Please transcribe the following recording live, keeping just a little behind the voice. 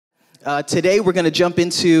Today we're going to jump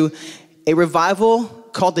into a revival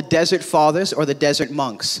called the Desert Fathers or the Desert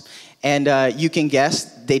Monks. And you can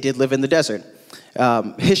guess, they did live in the desert.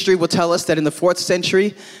 History will tell us that in the 4th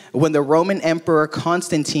century, when the Roman Emperor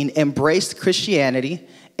Constantine embraced Christianity,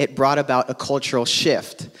 it brought about a cultural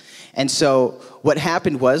shift. And so what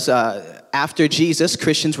happened was, after Jesus,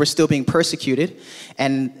 Christians were still being persecuted,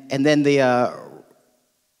 and then the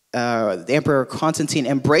Emperor Constantine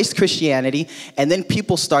embraced Christianity, and then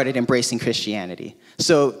people started embracing Christianity.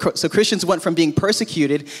 So Christians went from being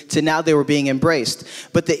persecuted to now they were being embraced.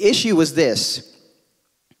 But the issue was this.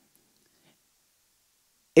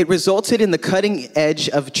 It resulted in the cutting edge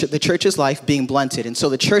of the church's life being blunted. And so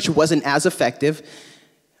the church wasn't as effective,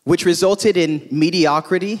 which resulted in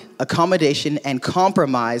mediocrity, accommodation, and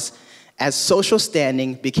compromise as social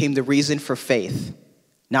standing became the reason for faith,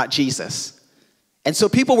 not Jesus. And so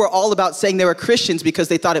people were all about saying they were Christians because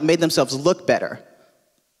they thought it made themselves look better.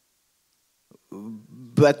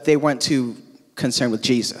 But they weren't too concerned with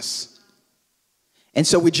Jesus. And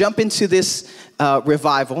so we jump into this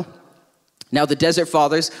revival. Now, the Desert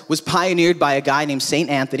Fathers was pioneered by a guy named St.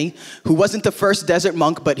 Anthony, who wasn't the first desert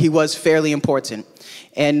monk, but he was fairly important.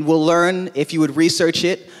 And we'll learn, if you would research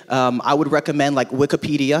it, I would recommend like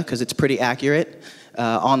Wikipedia, because it's pretty accurate.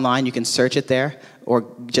 Online, you can search it there, or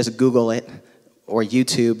just Google it, or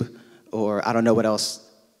YouTube, or I don't know what else,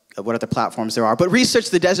 what other platforms there are. But research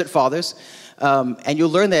the Desert Fathers, and you'll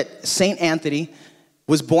learn that St. Anthony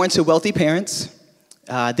was born to wealthy parents.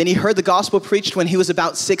 Then he heard the gospel preached when he was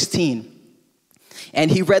about 16. And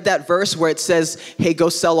he read that verse where it says, hey, go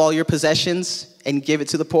sell all your possessions and give it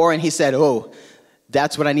to the poor. And he said, oh,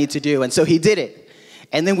 that's what I need to do. And so he did it.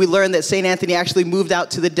 And then we learned that St. Anthony actually moved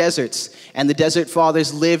out to the deserts. And the Desert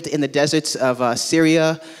Fathers lived in the deserts of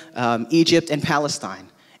Syria, Egypt, and Palestine.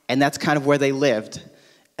 And that's kind of where they lived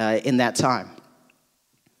in that time.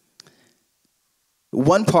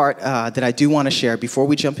 One part that I do want to share before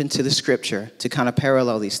we jump into the scripture to kind of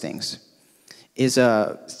parallel these things is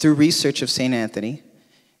through research of St. Anthony,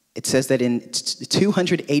 it says that in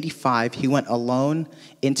 285, he went alone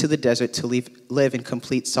into the desert to live in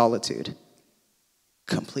complete solitude.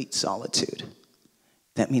 Complete solitude.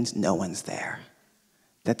 That means no one's there.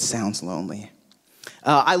 That sounds lonely.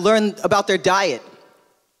 I learned about their diet.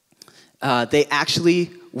 They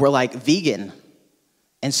actually were like vegan.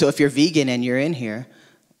 And so if you're vegan and you're in here,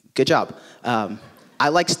 good job. I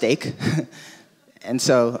like steak. And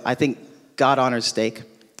so I think God honors steak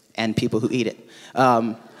and people who eat it.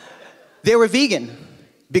 They were vegan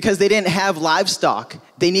because they didn't have livestock.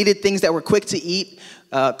 They needed things that were quick to eat,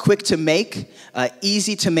 quick to make,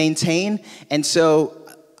 easy to maintain. And so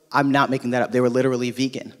I'm not making that up. They were literally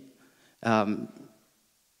vegan.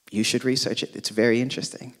 You should research it. It's very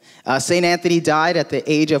interesting. St. Anthony died at the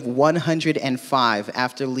age of 105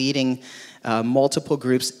 after leading multiple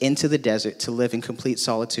groups into the desert to live in complete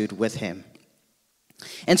solitude with him.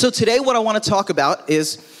 And so today what I want to talk about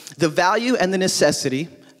is the value and the necessity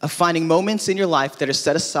of finding moments in your life that are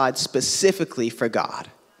set aside specifically for God.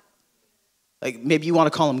 Like maybe you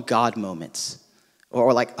want to call them God moments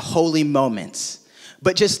or like holy moments,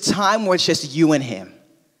 but just time where it's just you and him.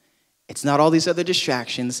 It's not all these other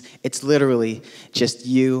distractions. It's literally just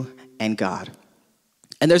you and God.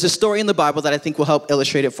 And there's a story in the Bible that I think will help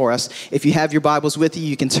illustrate it for us. If you have your Bibles with you,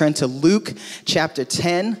 you can turn to Luke chapter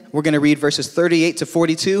 10. We're going to read verses 38 to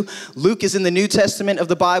 42. Luke is in the New Testament of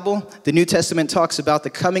the Bible. The New Testament talks about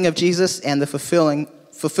the coming of Jesus and the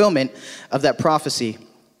fulfillment of that prophecy.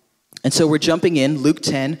 And so we're jumping in, Luke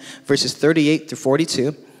 10, verses 38 to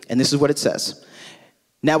 42. And this is what it says.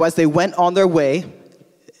 Now as they went on their way,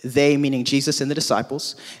 they, meaning Jesus and the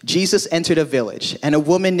disciples, Jesus entered a village, and a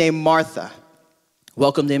woman named Martha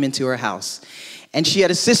welcomed him into her house. And she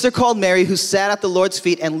had a sister called Mary who sat at the Lord's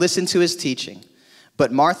feet and listened to his teaching.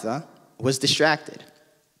 But Martha was distracted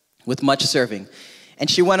with much serving. And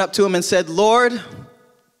she went up to him and said, Lord,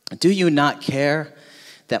 do you not care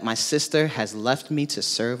that my sister has left me to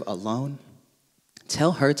serve alone?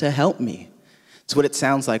 Tell her to help me. It's what it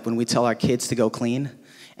sounds like when we tell our kids to go clean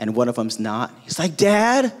and one of them's not. He's like,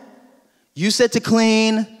 Dad, you said to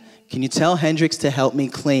clean. Can you tell Hendrix to help me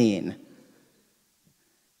clean?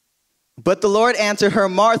 But the Lord answered her,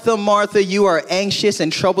 Martha, Martha, you are anxious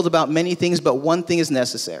and troubled about many things, but one thing is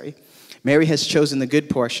necessary. Mary has chosen the good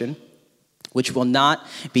portion, which will not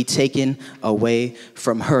be taken away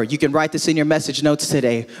from her. You can write this in your message notes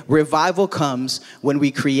today. Revival comes when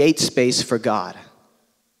we create space for God.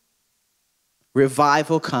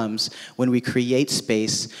 Revival comes when we create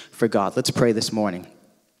space for God. Let's pray this morning.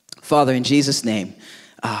 Father, in Jesus' name,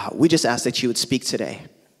 we just ask that you would speak today,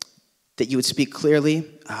 that you would speak clearly,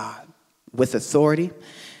 with authority,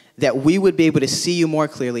 that we would be able to see you more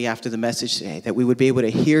clearly after the message today, that we would be able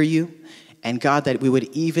to hear you, and God, that we would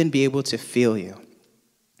even be able to feel you.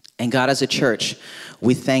 And God, as a church,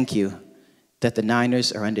 we thank you that the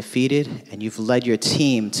Niners are undefeated and you've led your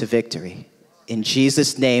team to victory. In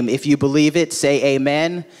Jesus' name, if you believe it, say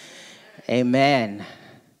amen. Amen.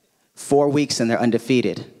 4 weeks and they're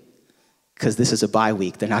undefeated because this is a bye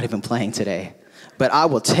week. They're not even playing today. But I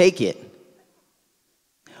will take it.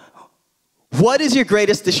 What is your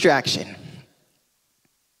greatest distraction?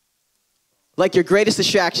 Like your greatest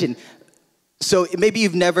distraction. So maybe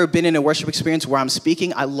you've never been in a worship experience where I'm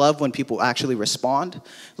speaking. I love when people actually respond.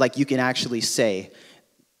 Like you can actually say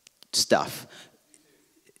stuff.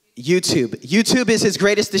 YouTube. YouTube is his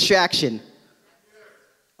greatest distraction.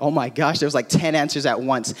 Oh my gosh, there's like 10 answers at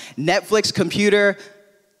once. Netflix, computer,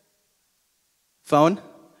 phone,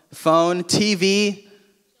 TV,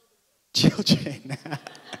 children.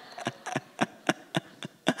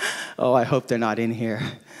 Oh, I hope they're not in here.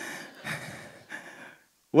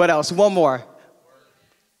 What else? One more.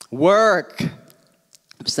 Work.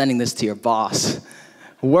 I'm sending this to your boss.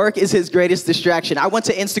 Work is his greatest distraction. I went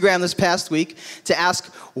to Instagram this past week to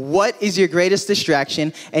ask, what is your greatest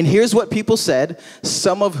distraction? And here's what people said,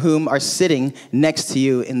 some of whom are sitting next to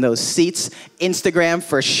you in those seats. Instagram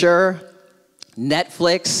for sure.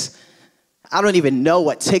 Netflix. I don't even know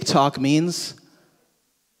what TikTok means.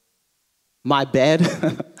 My bed.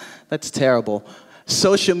 That's terrible.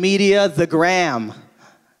 Social media, the gram.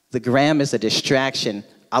 The gram is a distraction.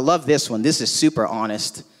 I love this one. This is super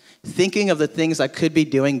honest. Thinking of the things I could be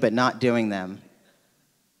doing but not doing them.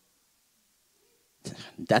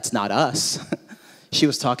 That's not us. She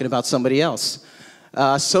was talking about somebody else.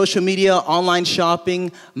 Social media, online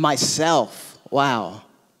shopping, myself. Wow.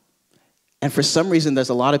 And for some reason, there's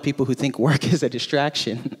a lot of people who think work is a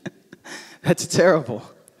distraction. That's terrible.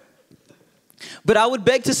 But I would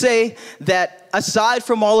beg to say that aside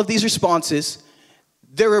from all of these responses,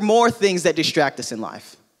 there are more things that distract us in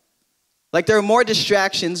life. Like there are more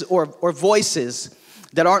distractions or voices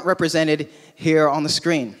that aren't represented here on the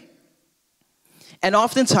screen. And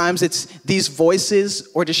oftentimes it's these voices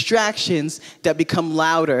or distractions that become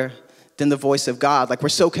louder than the voice of God. Like we're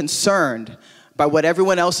so concerned by what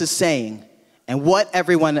everyone else is saying and what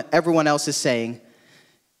everyone else is saying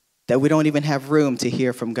that we don't even have room to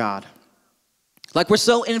hear from God. Like we're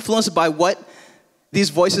so influenced by what these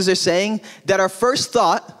voices are saying that our first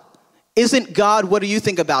thought isn't, God, what do you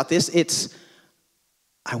think about this? It's,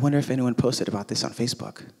 I wonder if anyone posted about this on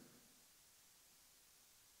Facebook.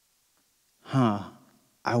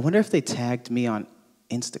 I wonder if they tagged me on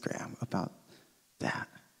Instagram about that.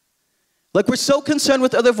 Like we're so concerned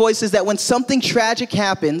with other voices that when something tragic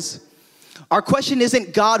happens, our question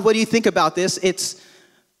isn't, God, what do you think about this? It's,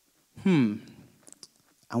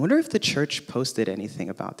 I wonder if the church posted anything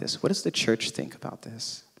about this. What does the church think about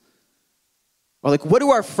this? Or like, what do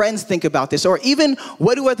our friends think about this? Or even,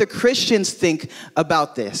 what do other Christians think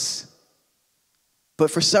about this? But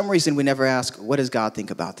for some reason, we never ask, what does God think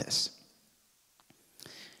about this?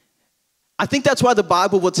 I think that's why the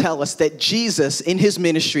Bible will tell us that Jesus, in his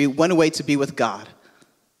ministry, went away to be with God.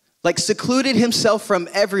 Like, secluded himself from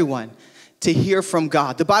everyone to hear from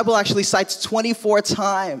God. The Bible actually cites 24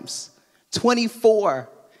 times, 24,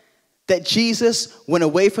 that Jesus went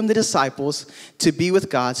away from the disciples to be with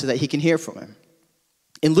God so that he can hear from him.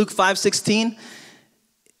 In Luke 5:16,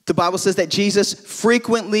 the Bible says that Jesus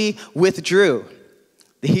frequently withdrew.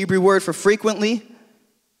 The Hebrew word for frequently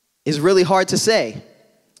is really hard to say,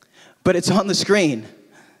 but it's on the screen.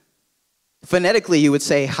 Phonetically, you would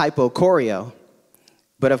say hypochoreo,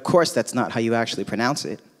 but of course that's not how you actually pronounce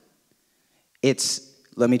it. It's,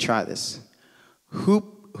 let me try this,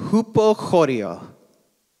 hupochoreo.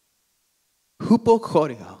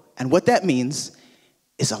 Hupochoreo. And what that means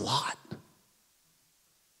is a lot.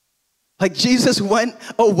 Like Jesus went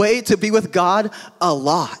away to be with God a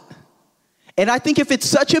lot. And I think if it's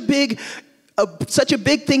such a big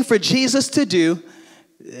thing for Jesus to do,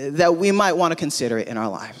 that we might want to consider it in our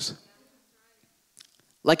lives.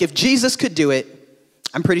 Like if Jesus could do it,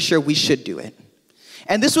 I'm pretty sure we should do it.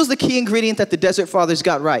 And this was the key ingredient that the Desert Fathers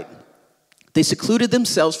got right. They secluded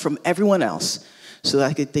themselves from everyone else so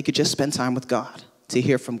that they could just spend time with God, to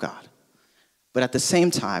hear from God. But at the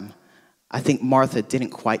same time, I think Martha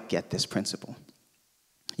didn't quite get this principle.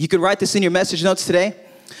 You could write this in your message notes today.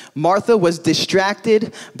 Martha was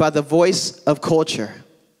distracted by the voice of culture.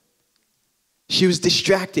 She was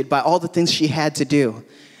distracted by all the things she had to do.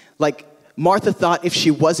 Like Martha thought if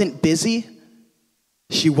she wasn't busy,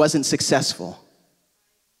 she wasn't successful.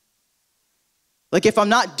 Like if I'm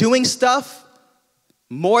not doing stuff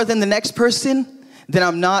more than the next person, then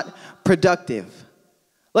I'm not productive.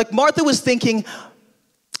 Like Martha was thinking,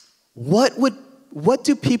 what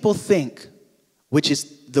do people think? Which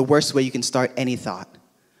is the worst way you can start any thought.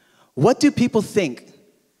 What do people think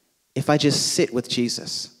if I just sit with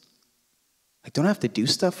Jesus? Like, don't I have to do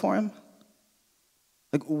stuff for him?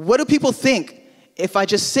 Like, what do people think if I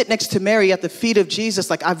just sit next to Mary at the feet of Jesus?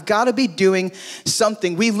 Like, I've got to be doing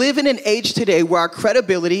something. We live in an age today where our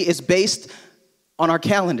credibility is based on our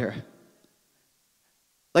calendar.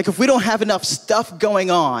 Like, if we don't have enough stuff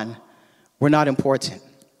going on, we're not important.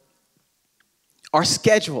 Our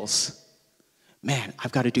schedules. Man,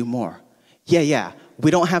 I've got to do more. Yeah.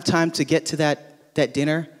 We don't have time to get to that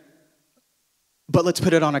dinner, but let's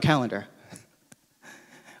put it on our calendar.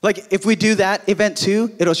 Like, if we do that event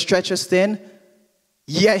too, it'll stretch us thin.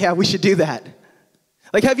 Yeah, we should do that.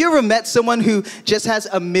 Like, have you ever met someone who just has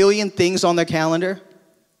a million things on their calendar?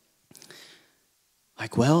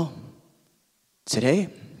 Like, well, today,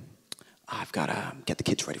 I've got to get the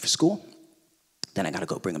kids ready for school. Then I got to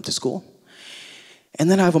go bring them to school. And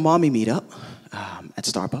then I have a mommy meetup at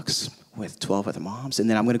Starbucks with 12 other moms. And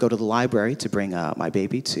then I'm going to go to the library to bring my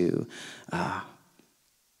baby to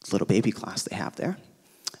little baby class they have there.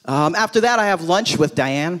 After that, I have lunch with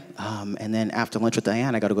Diane. And then after lunch with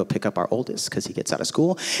Diane, I got to go pick up our oldest because he gets out of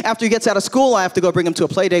school. After he gets out of school, I have to go bring him to a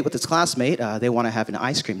play date with his classmate. They want to have an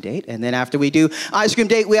ice cream date. And then after we do ice cream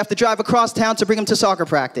date, we have to drive across town to bring him to soccer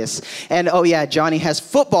practice. And oh yeah, Johnny has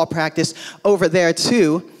football practice over there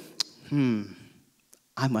too.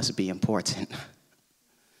 I must be important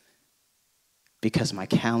because my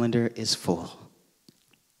calendar is full.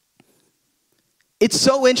 It's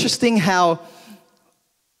so interesting how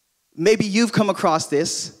maybe you've come across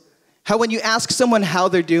this, how when you ask someone how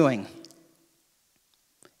they're doing,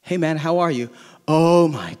 hey man, how are you? Oh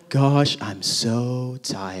my gosh, I'm so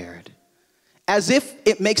tired. As if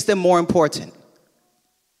it makes them more important.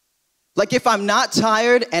 Like if I'm not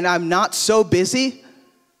tired and I'm not so busy,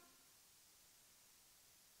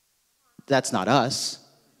 that's not us.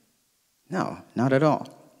 No, not at all.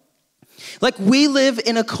 Like we live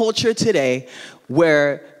in a culture today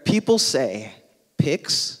where people say,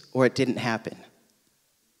 pics or it didn't happen.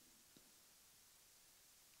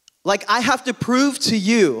 Like I have to prove to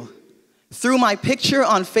you through my picture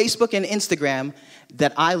on Facebook and Instagram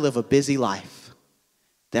that I live a busy life,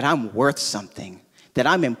 that I'm worth something, that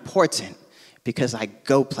I'm important because I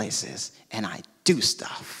go places and I do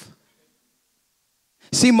stuff.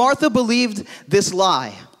 See, Martha believed this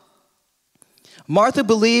lie. Martha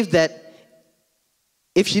believed that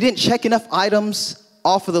if she didn't check enough items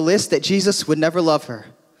off of the list, that Jesus would never love her.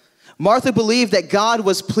 Martha believed that God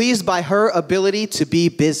was pleased by her ability to be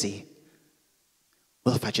busy.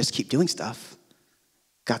 Well, if I just keep doing stuff,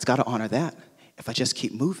 God's got to honor that. If I just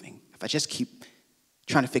keep moving, if I just keep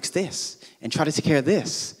trying to fix this and try to take care of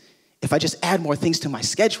this, if I just add more things to my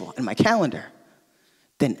schedule and my calendar,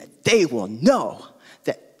 then they will know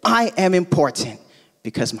that I am important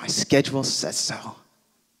because my schedule says so.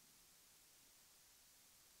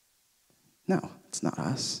 No, it's not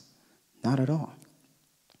us. Not at all.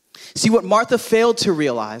 See, what Martha failed to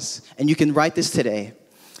realize, and you can write this today,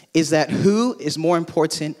 is that who is more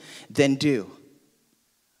important than do.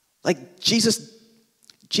 Like Jesus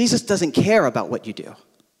doesn't care about what you do.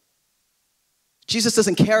 Jesus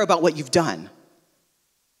doesn't care about what you've done.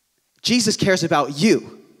 Jesus cares about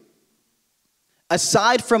you.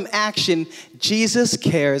 Aside from action, Jesus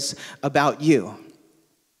cares about you.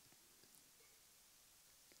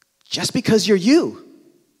 Just because you're you.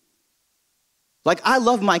 Like, I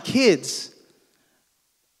love my kids.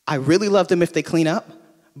 I really love them if they clean up,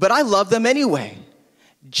 but I love them anyway,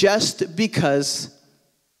 just because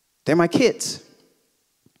they're my kids.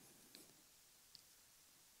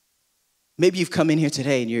 Maybe you've come in here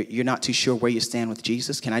today and you're not too sure where you stand with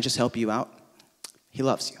Jesus. Can I just help you out? He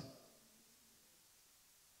loves you.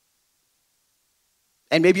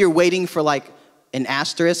 And maybe you're waiting for like an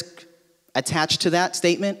asterisk attached to that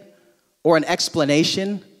statement or an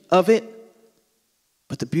explanation of it.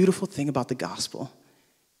 But the beautiful thing about the gospel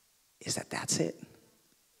is that that's it.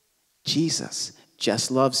 Jesus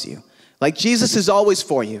just loves you. Like Jesus is always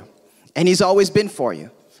for you, and he's always been for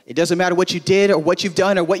you. It doesn't matter what you did or what you've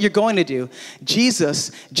done or what you're going to do.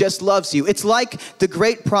 Jesus just loves you. It's like the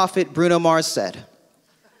great prophet Bruno Mars said,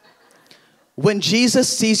 when Jesus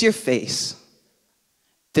sees your face,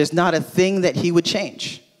 there's not a thing that he would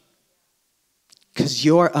change because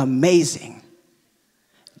you're amazing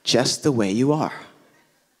just the way you are.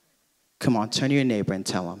 Come on, turn to your neighbor and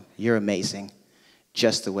tell him, you're amazing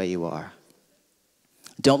just the way you are.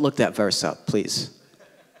 Don't look that verse up, please,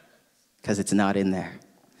 because it's not in there.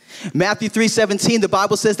 Matthew 3:17, the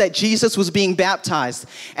Bible says that Jesus was being baptized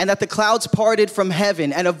and that the clouds parted from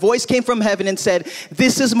heaven and a voice came from heaven and said,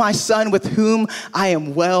 "This is my son with whom I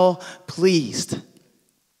am well pleased."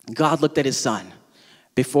 God looked at his son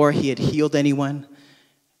before he had healed anyone,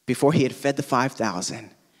 before he had fed the 5,000,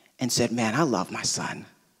 and said, man, I love my son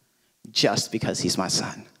just because he's my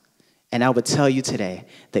son. And I would tell you today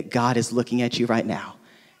that God is looking at you right now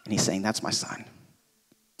and he's saying, that's my son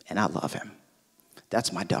and I love him.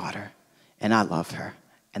 That's my daughter and I love her.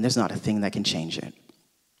 And there's not a thing that can change it.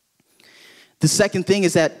 The second thing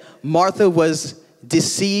is that Martha was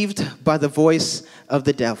deceived by the voice of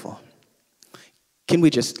the devil. Can we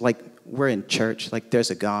just, we're in church,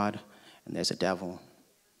 there's a God and there's a devil.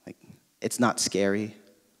 It's not scary.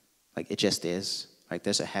 It just is.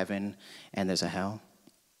 There's a heaven and there's a hell.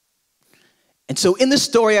 And so in the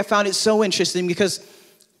story, I found it so interesting because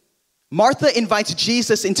Martha invites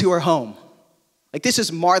Jesus into her home. This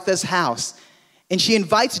is Martha's house. And she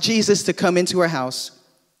invites Jesus to come into her house.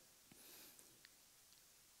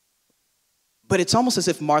 But it's almost as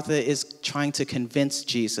if Martha is trying to convince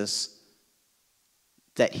Jesus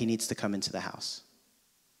that he needs to come into the house.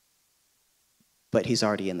 But he's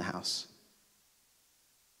already in the house.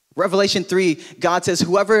 Revelation 3, God says,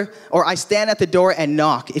 I stand at the door and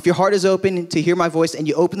knock. If your heart is open to hear my voice and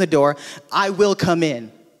you open the door, I will come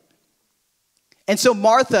in. And so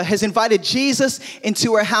Martha has invited Jesus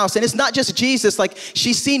into her house. And it's not just Jesus,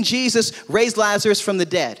 she's seen Jesus raise Lazarus from the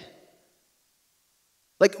dead.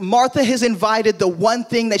 Martha has invited the one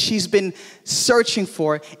thing that she's been searching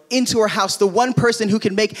for into her house, the one person who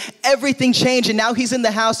can make everything change. And now he's in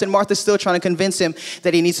the house and Martha's still trying to convince him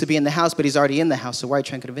that he needs to be in the house, but he's already in the house. So why are you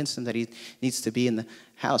trying to convince him that he needs to be in the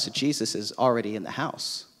house? Jesus is already in the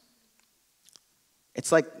house.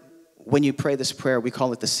 It's like when you pray this prayer, we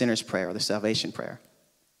call it the sinner's prayer or the salvation prayer.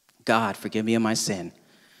 God, forgive me of my sin.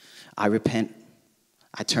 I repent.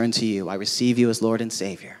 I turn to you. I receive you as Lord and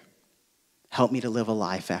Savior. Help me to live a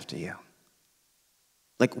life after you.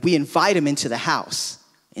 We invite him into the house,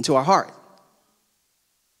 into our heart.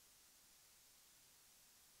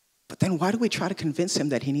 But then why do we try to convince him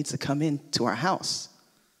that he needs to come into our house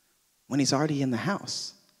when he's already in the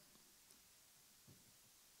house?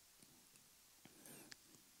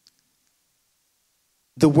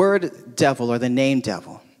 The word devil or the name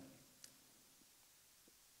devil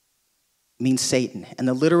means Satan, and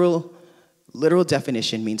the literal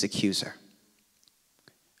definition means accuser.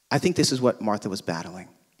 I think this is what Martha was battling.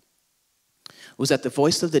 Was that the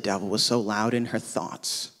voice of the devil was so loud in her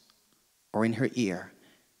thoughts or in her ear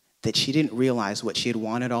that she didn't realize what she had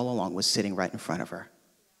wanted all along was sitting right in front of her.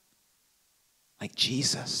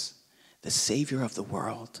 Jesus, the Savior of the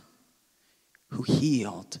world, who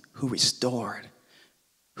healed, who restored,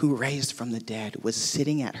 who raised from the dead, was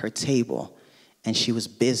sitting at her table and she was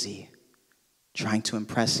busy trying to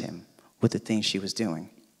impress him with the things she was doing.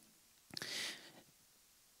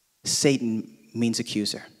 Satan means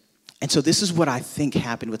accuser. And so this is what I think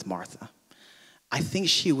happened with Martha. I think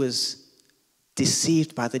she was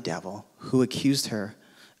deceived by the devil who accused her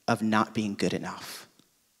of not being good enough.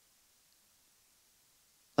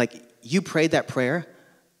 You prayed that prayer,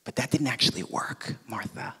 but that didn't actually work,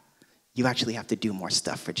 Martha. You actually have to do more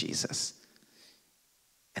stuff for Jesus.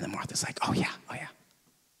 And then Martha's like, oh yeah. Let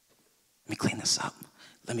me clean this up.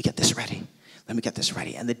 Let me get this ready.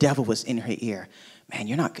 And the devil was in her ear. Man,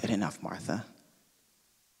 you're not good enough, Martha.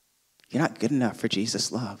 You're not good enough for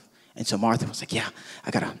Jesus' love. And so Martha was like, yeah,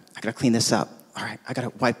 I gotta clean this up. All right, I gotta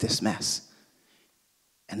wipe this mess.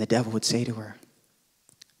 And the devil would say to her,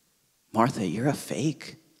 Martha, you're a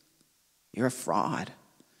fake. You're a fraud.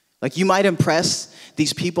 You might impress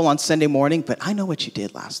these people on Sunday morning, but I know what you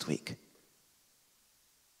did last week.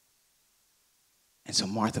 And so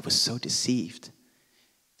Martha was so deceived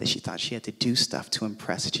that she thought she had to do stuff to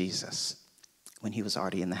impress Jesus when he was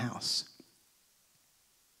already in the house.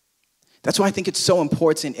 That's why I think it's so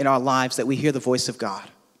important in our lives that we hear the voice of God.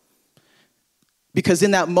 Because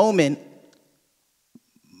in that moment,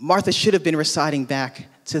 Martha should have been reciting back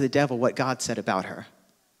to the devil what God said about her.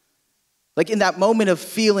 In that moment of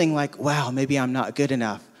feeling wow, maybe I'm not good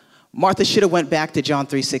enough, Martha should have went back to John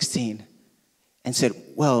 3:16 and said,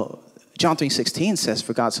 well, John 3:16 says,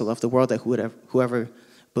 for God so loved the world that whoever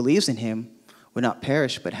believes in him would not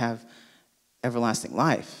perish but have everlasting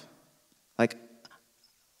life.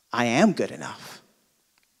 I am good enough.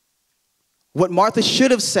 What Martha should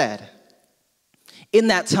have said in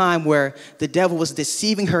that time where the devil was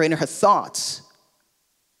deceiving her in her thoughts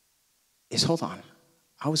is, hold on,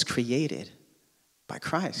 I was created by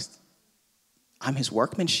Christ. I'm his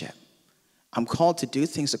workmanship. I'm called to do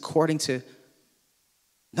things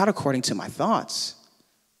not according to my thoughts,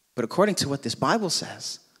 But according to what this Bible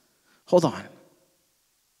says, hold on,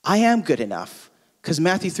 I am good enough. Because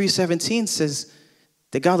Matthew 3:17 says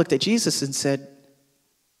that God looked at Jesus and said,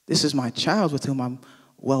 this is my child with whom I'm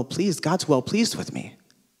well pleased. God's well pleased with me.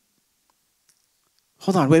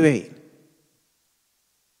 Hold on, wait.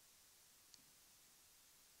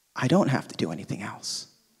 I don't have to do anything else.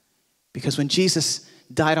 Because when Jesus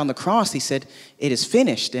died on the cross, he said, it is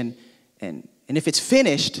finished. And if it's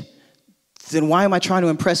finished, then why am I trying to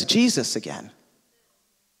impress Jesus again?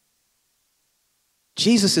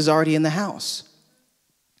 Jesus is already in the house.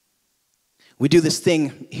 We do this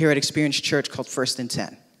thing here at Experience Church called First and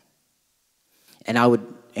 10. And I would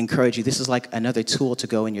encourage you, this is like another tool to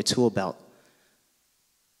go in your tool belt.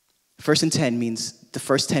 First and 10 means the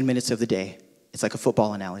first 10 minutes of the day. It's like a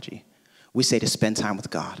football analogy. We say to spend time with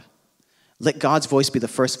God. Let God's voice be the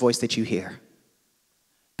first voice that you hear.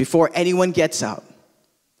 Before anyone gets up,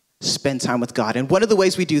 spend time with God. And one of the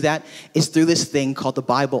ways we do that is through this thing called the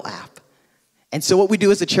Bible app. And so what we do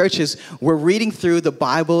as a church is we're reading through the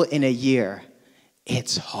Bible in a year.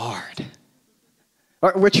 It's hard.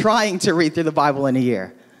 Or we're trying to read through the Bible in a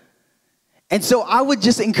year. And so I would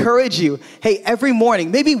just encourage you, hey, every morning,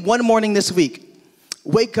 maybe one morning this week,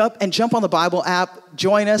 wake up and jump on the Bible app,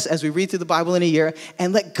 join us as we read through the Bible in a year,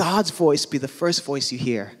 and let God's voice be the first voice you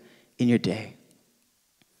hear in your day.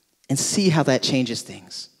 And see how that changes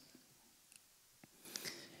things.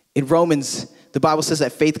 In Romans, the Bible says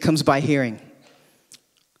that faith comes by hearing.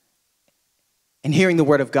 And hearing the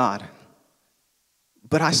word of God.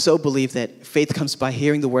 But I so believe that faith comes by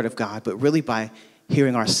hearing the word of God, but really by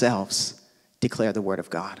hearing ourselves declare the word of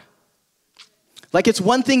God. Like, it's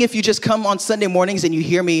one thing if you just come on Sunday mornings and you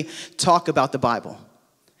hear me talk about the Bible.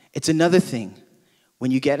 It's another thing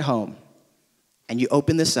when you get home and you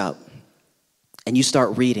open this up and you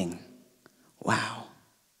start reading. Wow.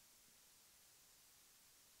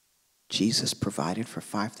 Jesus provided for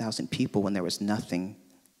 5,000 people when there was nothing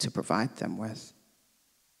to provide them with.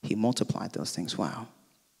 He multiplied those things. Wow.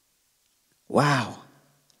 Wow.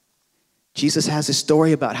 Jesus has a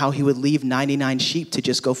story about how he would leave 99 sheep to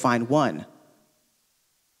just go find one.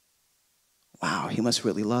 Wow, he must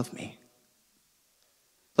really love me.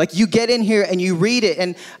 Like, you get in here and you read it,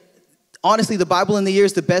 and honestly, the Bible in the year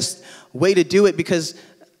is the best way to do it, because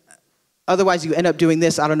otherwise you end up doing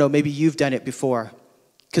this. I don't know, maybe you've done it before,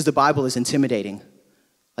 because the Bible is intimidating.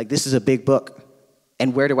 Like, this is a big book,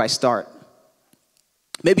 and where do I start?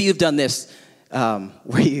 Maybe you've done this,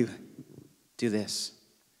 where you do this.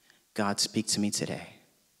 God, speak to me today.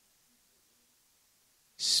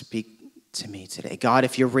 Speak to me today. God,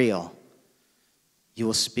 if you're real, you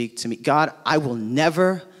will speak to me. God, I will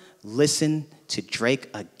never listen to Drake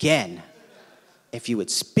again if you would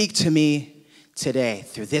speak to me today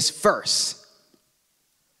through this verse.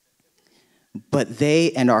 But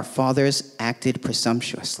they and our fathers acted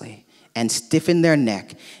presumptuously and stiffened their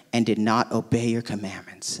neck and did not obey your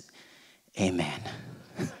commandments. Amen.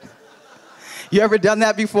 You ever done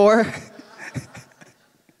that before?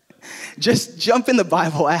 Just jump in the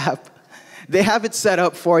Bible app. They have it set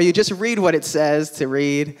up for you. Just read what it says to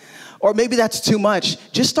read. Or maybe that's too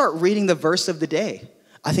much. Just start reading the verse of the day.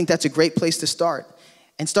 I think that's a great place to start.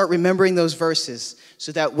 And start remembering those verses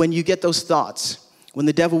so that when you get those thoughts, when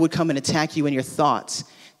the devil would come and attack you in your thoughts,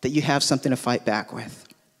 that you have something to fight back with.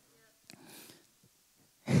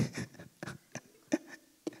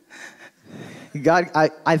 God,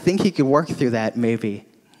 I think he could work through that maybe.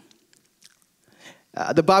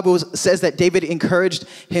 The Bible says that David encouraged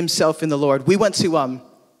himself in the Lord. We went to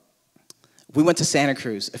Santa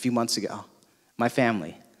Cruz a few months ago. My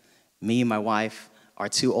family, me and my wife, our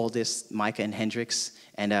two oldest, Micah and Hendrix,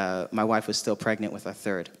 and my wife was still pregnant with our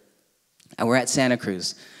third. And we're at Santa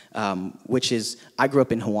Cruz, which is, I grew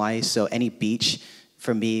up in Hawaii, so any beach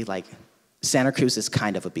for me, like, Santa Cruz is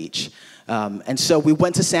kind of a beach. And so we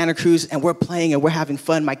went to Santa Cruz, and we're playing, and we're having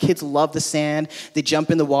fun. My kids love the sand. They jump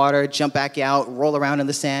in the water, jump back out, roll around in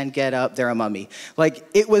the sand, get up, they're a mummy. Like,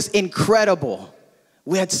 it was incredible.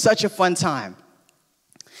 We had such a fun time.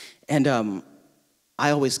 And I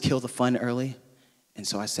always kill the fun early. And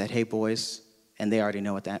so I said, hey, boys, and they already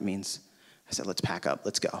know what that means. I said, let's pack up,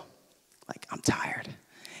 let's go. Like, I'm tired.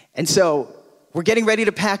 And so we're getting ready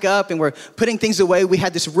to pack up, and we're putting things away. We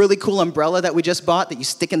had this really cool umbrella that we just bought that you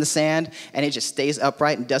stick in the sand, and it just stays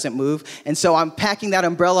upright and doesn't move. And so I'm packing that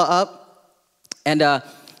umbrella up, and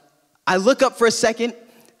I look up for a second,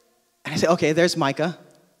 and I say, okay, there's Micah.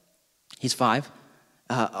 He's 5.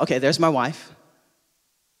 Okay, there's my wife.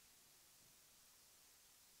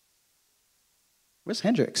 Where's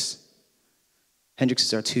Hendrix? Hendrix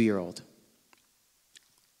is our 2-year-old.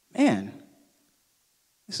 Man,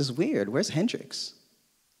 this is weird. Where's Hendrix?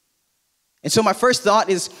 And so my first thought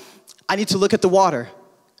is, I need to look at the water,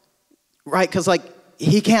 right? Because like,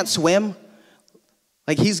 he can't swim.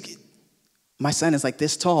 Like my son is like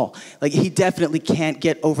this tall. Like he definitely can't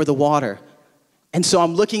get over the water. And so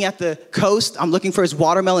I'm looking at the coast. I'm looking for his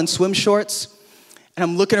watermelon swim shorts. And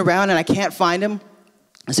I'm looking around and I can't find him.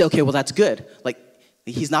 I say, okay, well, that's good. Like,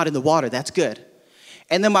 he's not in the water. That's good.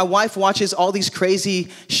 And then my wife watches all these crazy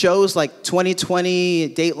shows like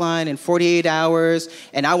 2020, Dateline, and 48 Hours.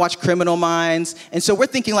 And I watch Criminal Minds. And so we're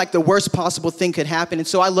thinking like the worst possible thing could happen. And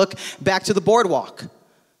so I look back to the boardwalk.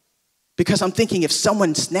 Because I'm thinking if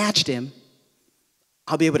someone snatched him,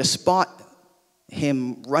 I'll be able to spot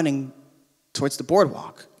him running towards the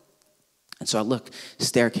boardwalk. And so I look,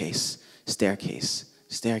 staircase, staircase,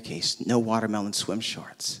 staircase, no watermelon swim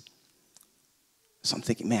shorts. So I'm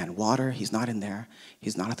thinking, man, water, he's not in there.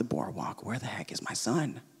 He's not at the boardwalk. Where the heck is my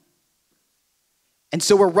son? And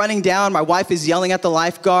so we're running down. My wife is yelling at the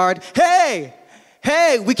lifeguard, hey,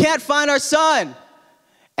 we can't find our son.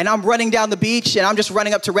 And I'm running down the beach, and I'm just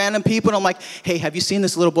running up to random people, and I'm like, hey, have you seen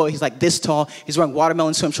this little boy? He's like this tall. He's wearing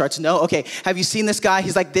watermelon swim shorts. No? Okay. Have you seen this guy?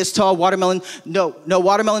 He's like this tall, watermelon. No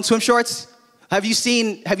watermelon swim shorts? Have you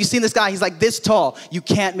seen this guy? He's like this tall. You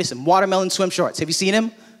can't miss him. Watermelon swim shorts. Have you seen him?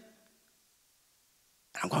 And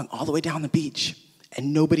I'm going all the way down the beach,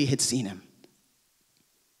 and nobody had seen him.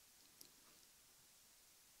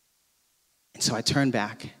 And so I turn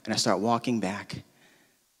back, and I start walking back,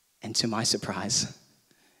 and to my surprise,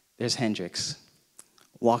 there's Hendrix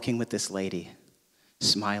walking with this lady,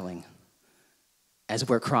 smiling as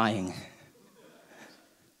we're crying. I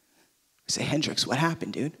say, Hendrix, what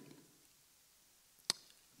happened, dude?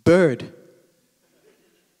 Bird.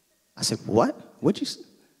 I said, what? What'd you say?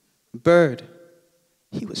 Bird.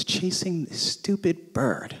 He was chasing this stupid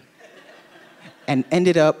bird and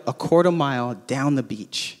ended up a quarter mile down the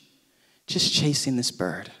beach, just chasing this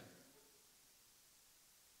bird.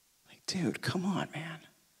 Like, dude, come on, man.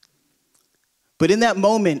 But in that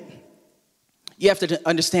moment, you have to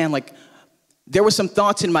understand, like, there were some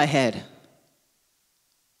thoughts in my head.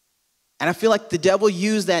 And I feel like the devil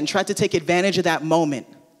used that and tried to take advantage of that moment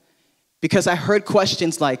because I heard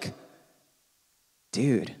questions like,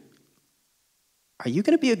 dude, are you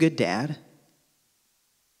going to be a good dad?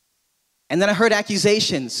 And then I heard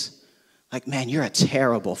accusations like, man, you're a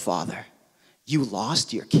terrible father. You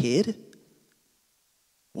lost your kid?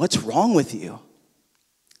 What's wrong with you?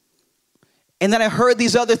 And then I heard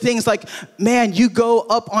these other things like, man, you go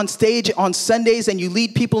up on stage on Sundays and you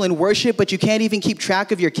lead people in worship, but you can't even keep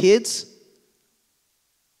track of your kids.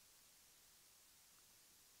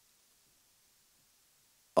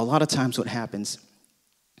 A lot of times what happens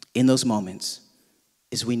in those moments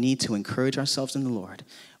is we need to encourage ourselves in the Lord.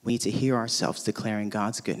 We need to hear ourselves declaring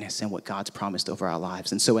God's goodness and what God's promised over our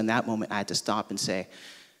lives. And so in that moment, I had to stop and say,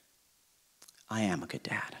 I am a good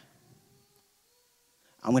dad.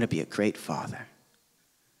 I'm going to be a great father.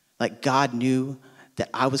 Like God knew that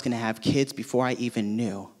I was going to have kids before I even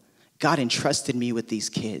knew. God entrusted me with these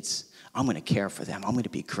kids. I'm going to care for them. I'm going to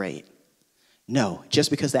be great. No,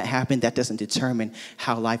 just because that happened, that doesn't determine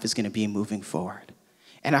how life is going to be moving forward.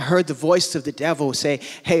 And I heard the voice of the devil say,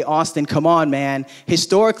 hey, Austin, come on, man.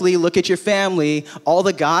 Historically, look at your family. All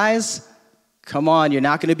the guys, come on, you're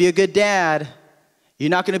not going to be a good dad.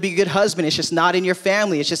 You're not going to be a good husband. It's just not in your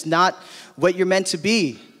family. It's just not what you're meant to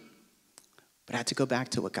be. But I had to go back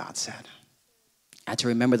to what God said. I had to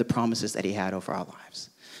remember the promises that he had over our lives.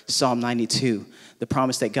 Psalm 92, the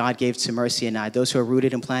promise that God gave to Mercy and I, those who are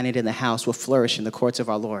rooted and planted in the house will flourish in the courts of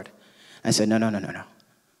our Lord. I said, no.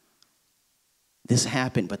 This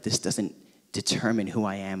happened, but this doesn't determine who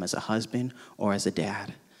I am as a husband or as a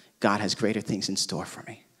dad. God has greater things in store for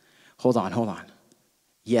me. Hold on.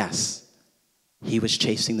 Yes, he was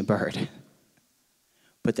chasing the bird.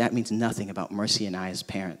 But that means nothing about Mercy and I as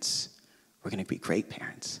parents. We're going to be great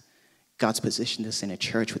parents. God's positioned us in a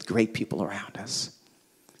church with great people around us.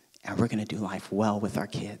 And we're going to do life well with our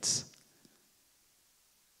kids.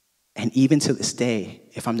 And even to this day,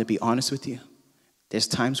 if I'm to be honest with you, there's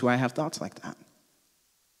times where I have thoughts like that.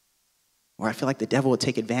 Where I feel like the devil will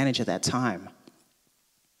take advantage of that time.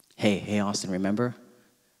 Hey, Austin, remember?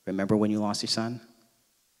 Remember when you lost your son?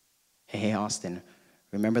 Hey, Austin,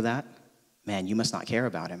 remember that? Man, you must not care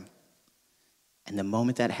about him. And the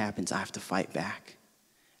moment that happens, I have to fight back.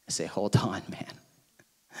 I say, hold on, man.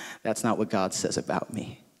 That's not what God says about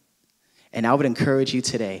me. And I would encourage you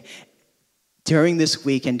today, during this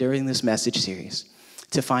week and during this message series,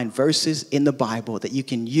 to find verses in the Bible that you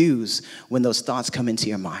can use when those thoughts come into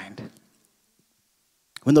your mind.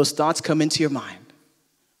 When those thoughts come into your mind,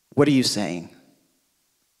 what are you saying?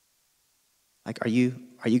 Like, are you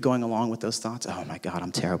Are you going along with those thoughts? Oh my God,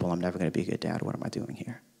 I'm terrible. I'm never going to be a good dad. What am I doing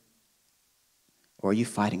here? Or are you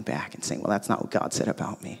fighting back and saying, well, that's not what God said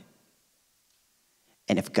about me?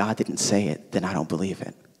 And if God didn't say it, then I don't believe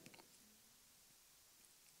it.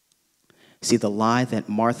 See, the lie that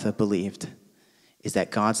Martha believed is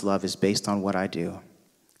that God's love is based on what I do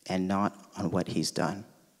and not on what he's done.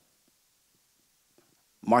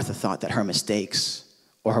 Martha thought that her mistakes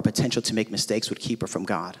or her potential to make mistakes would keep her from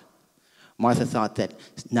God. Martha thought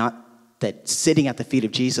that sitting at the feet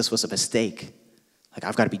of Jesus was a mistake. Like,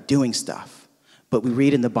 I've got to be doing stuff. But we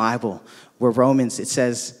read in the Bible where Romans, it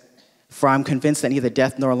says, for I'm convinced that neither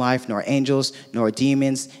death nor life, nor angels, nor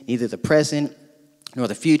demons, neither the present nor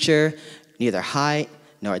the future, neither height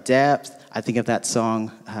nor depth. I think of that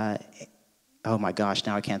song, oh my gosh,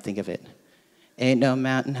 now I can't think of it. Ain't no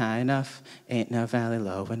mountain high enough, ain't no valley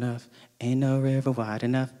low enough, ain't no river wide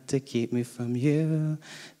enough to keep me from you.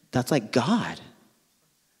 That's like God.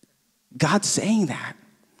 God's saying that.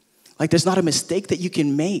 Like, there's not a mistake that you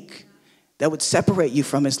can make that would separate you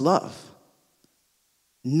from his love.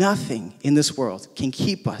 Nothing in this world can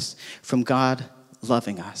keep us from God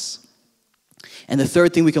loving us. And the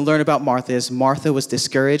third thing we can learn about Martha is Martha was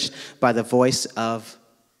discouraged by the voice of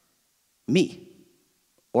me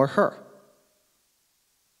or her.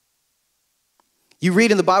 You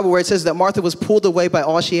read in the Bible where it says that Martha was pulled away by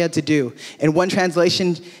all she had to do. In one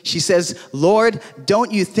translation, she says, Lord,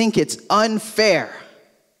 don't you think it's unfair?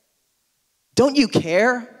 Don't you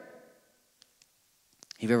care?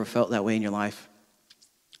 Have you ever felt that way in your life?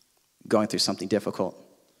 Going through something difficult.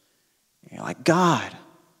 You're like, God,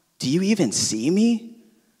 do you even see me?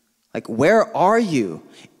 Like, where are you?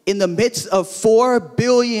 In the midst of 4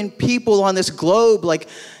 billion people on this globe, like,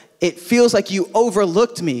 it feels like you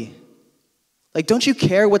overlooked me. Like, don't you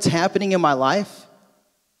care what's happening in my life?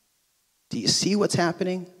 Do you see what's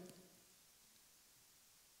happening?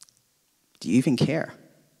 Do you even care?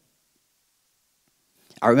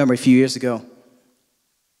 I remember a few years ago,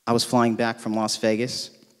 I was flying back from Las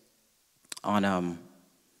Vegas on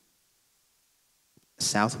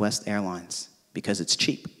Southwest Airlines because it's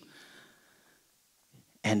cheap.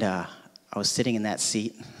 And I was sitting in that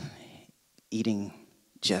seat eating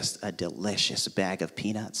just a delicious bag of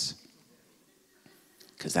peanuts,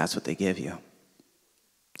 because that's what they give you.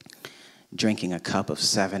 Drinking a cup of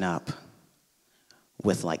 7-Up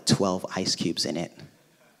with like 12 ice cubes in it,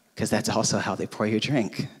 because that's also how they pour your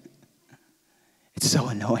drink. It's so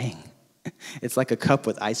annoying. It's like a cup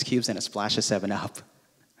with ice cubes and a splash of 7-Up.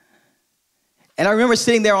 And I remember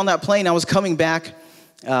sitting there on that plane. I was coming back.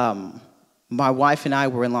 My wife and I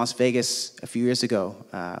were in Las Vegas a few years ago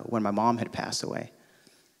when my mom had passed away.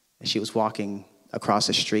 And she was walking across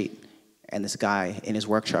the street, and this guy in his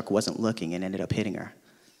work truck wasn't looking and ended up hitting her.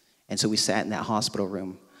 And so we sat in that hospital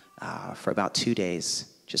room for about 2 days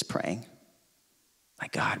just praying.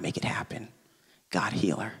 Like, God, make it happen. God,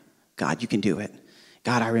 heal her. God, you can do it.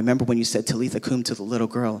 God, I remember when you said Talitha Kum to the little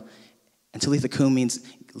girl. And Talitha Kum means,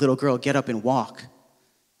 little girl, get up and walk.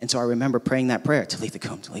 And so I remember praying that prayer, Talitha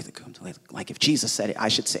Kum, Talitha Kum, Talitha. Like, if Jesus said it, I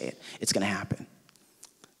should say it. It's going to happen.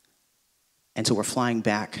 And so we're flying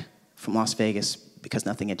back from Las Vegas because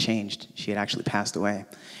nothing had changed. She had actually passed away.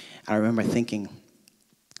 I remember thinking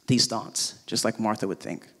these thoughts, just like Martha would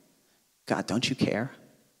think. God, don't you care?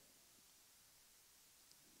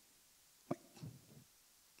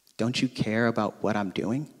 Don't you care about what I'm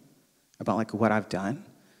doing? About like what I've done?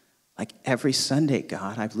 Like every Sunday,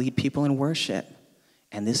 God, I lead people in worship,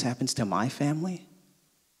 and this happens to my family?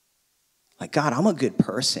 Like, God, I'm a good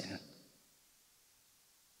person.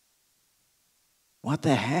 What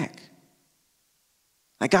the heck?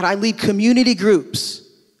 Like, God, I lead community groups,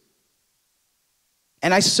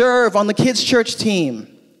 and I serve on the kids' church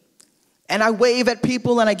team, and I wave at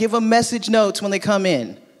people, and I give them message notes when they come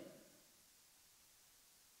in.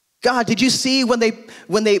 God, did you see when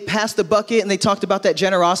they passed the bucket and they talked about that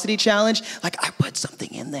generosity challenge? Like, I put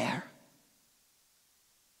something in there.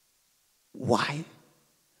 Why?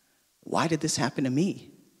 Why did this happen to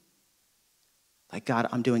me? Like, God,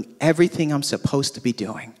 I'm doing everything I'm supposed to be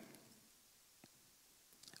doing.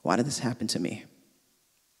 Why did this happen to me?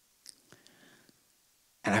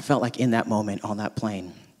 And I felt like in that moment on that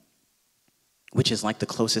plane, which is like the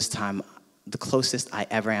closest I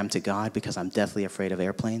ever am to God, because I'm deathly afraid of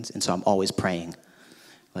airplanes, and so I'm always praying.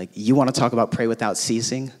 Like, you want to talk about pray without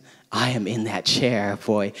ceasing? I am in that chair,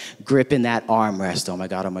 boy, gripping that armrest. Oh my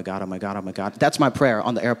God, oh my God, oh my God, oh my God. That's my prayer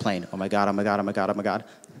on the airplane. Oh my God, oh my God, oh my God, oh my God.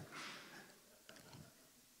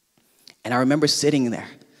 And I remember sitting there,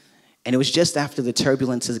 and it was just after the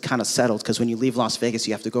turbulence had kind of settled, because when you leave Las Vegas,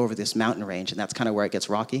 you have to go over this mountain range, and that's kind of where it gets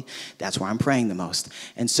rocky. That's where I'm praying the most.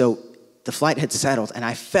 And so the flight had settled, and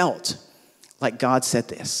I felt like God said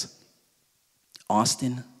this: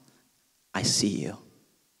 Austin, I see you.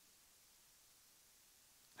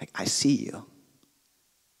 Like, I see you.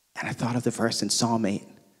 And I thought of the verse in Psalm 8, where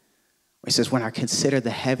it says, when I consider the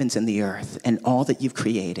heavens and the earth and all that you've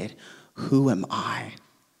created, who am I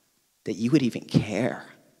that you would even care?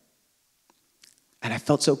 And I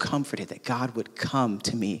felt so comforted that God would come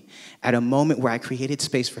to me at a moment where I created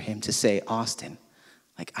space for him to say, Austin,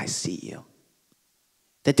 like, I see you.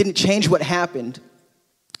 That didn't change what happened,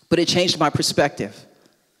 but it changed my perspective.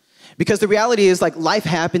 Because the reality is, like, life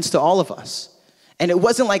happens to all of us. And it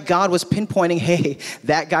wasn't like God was pinpointing, hey,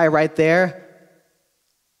 that guy right there,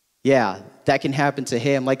 yeah, that can happen to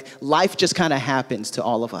him. Like, life just kind of happens to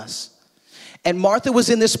all of us. And Martha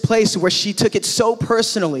was in this place where she took it so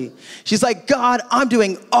personally. She's like, God, I'm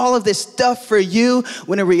doing all of this stuff for you,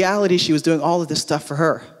 when in reality, she was doing all of this stuff for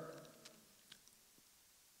her.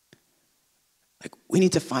 Like, we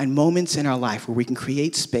need to find moments in our life where we can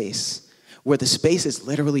create space, where the space is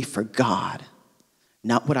literally for God,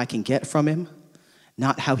 not what I can get from him,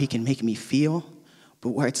 not how he can make me feel, but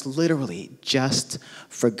where it's literally just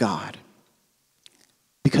for God.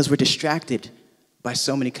 Because we're distracted by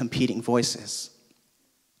so many competing voices.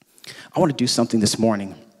 I want to do something this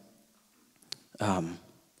morning. I'm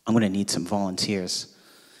going to need some volunteers.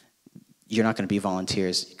 You're not going to be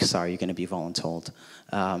volunteers. Sorry, you're going to be voluntold.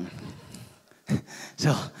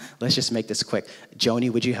 So let's just make this quick. Joni,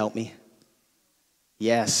 would you help me?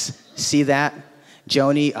 Yes. See that?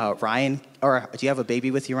 Joni, Ryan, or do you have a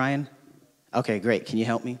baby with you, Ryan? Okay, great. Can you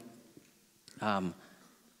help me? And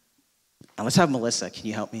let's have Melissa. Can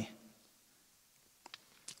you help me?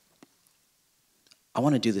 I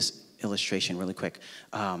want to do this illustration really quick.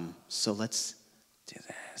 So let's do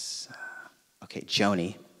this. Okay,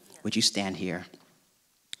 Joni, would you stand here?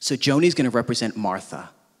 So Joni's going to represent Martha.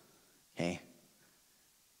 Okay.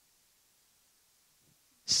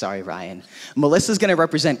 Sorry, Ryan. Melissa's going to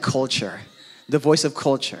represent culture, the voice of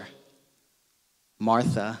culture.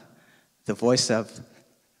 Martha, the voice of,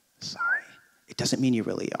 sorry, it doesn't mean you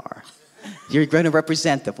really are. You're going to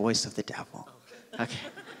represent the voice of the devil. Okay.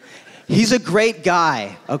 He's a great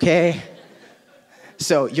guy, okay?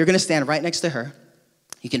 So you're going to stand right next to her.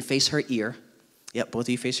 You can face her ear. Yep, both of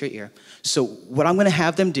you face her ear. So what I'm going to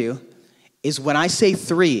have them do is when I say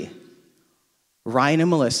 3, Ryan and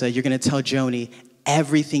Melissa, you're going to tell Joni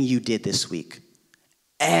everything you did this week.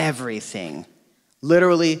 Everything.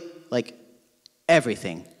 Literally, like,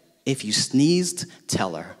 everything. If you sneezed,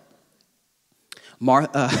 tell her.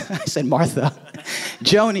 I said Martha.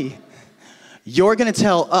 Joni, you're going to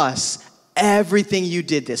tell us everything you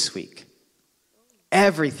did this week.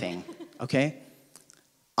 Everything, okay?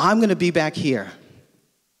 I'm going to be back here,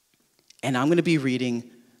 and I'm going to be reading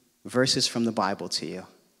verses from the Bible to you,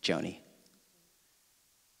 Joni.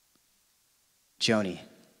 Joni,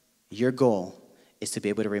 your goal is to be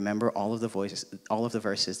able to remember all of the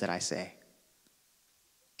verses that I say.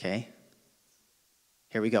 Okay?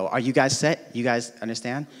 Here we go. Are you guys set? You guys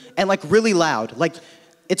understand? And like really loud. Like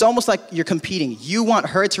it's almost like you're competing. You want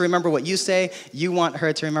her to remember what you say. You want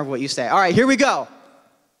her to remember what you say. All right, here we go.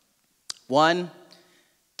 1,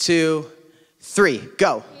 2, 3,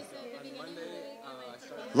 go.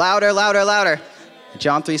 Louder, louder, louder.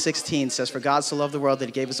 John 3:16 says, for God so loved the world that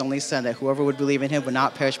he gave his only son, that whoever would believe in him would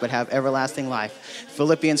not perish but have everlasting life.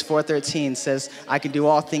 Philippians 4:13 says, I can do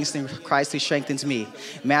all things through Christ who strengthens me.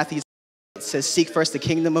 Matthew says, seek first the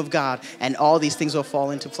kingdom of God, and all these things will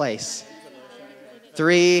fall into place.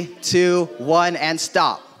 3, 2, 1, and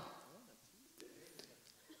stop.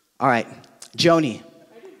 All right, Joni.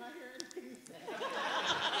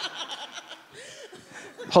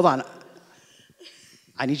 Hold on.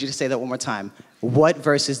 I need you to say that one more time. What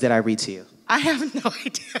verses did I read to you? I have no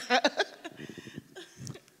idea.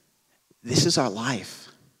 This is our life.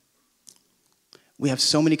 We have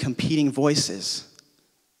so many competing voices.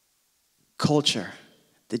 Culture,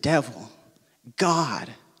 the devil, God.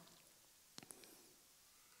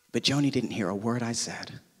 But Joni didn't hear a word I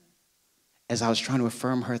said as I was trying to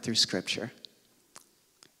affirm her through scripture.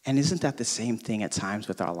 And isn't that the same thing at times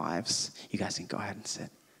with our lives? You guys can go ahead and sit.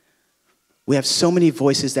 We have so many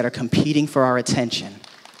voices that are competing for our attention.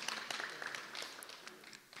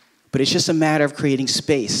 But it's just a matter of creating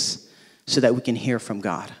space so that we can hear from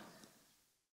God.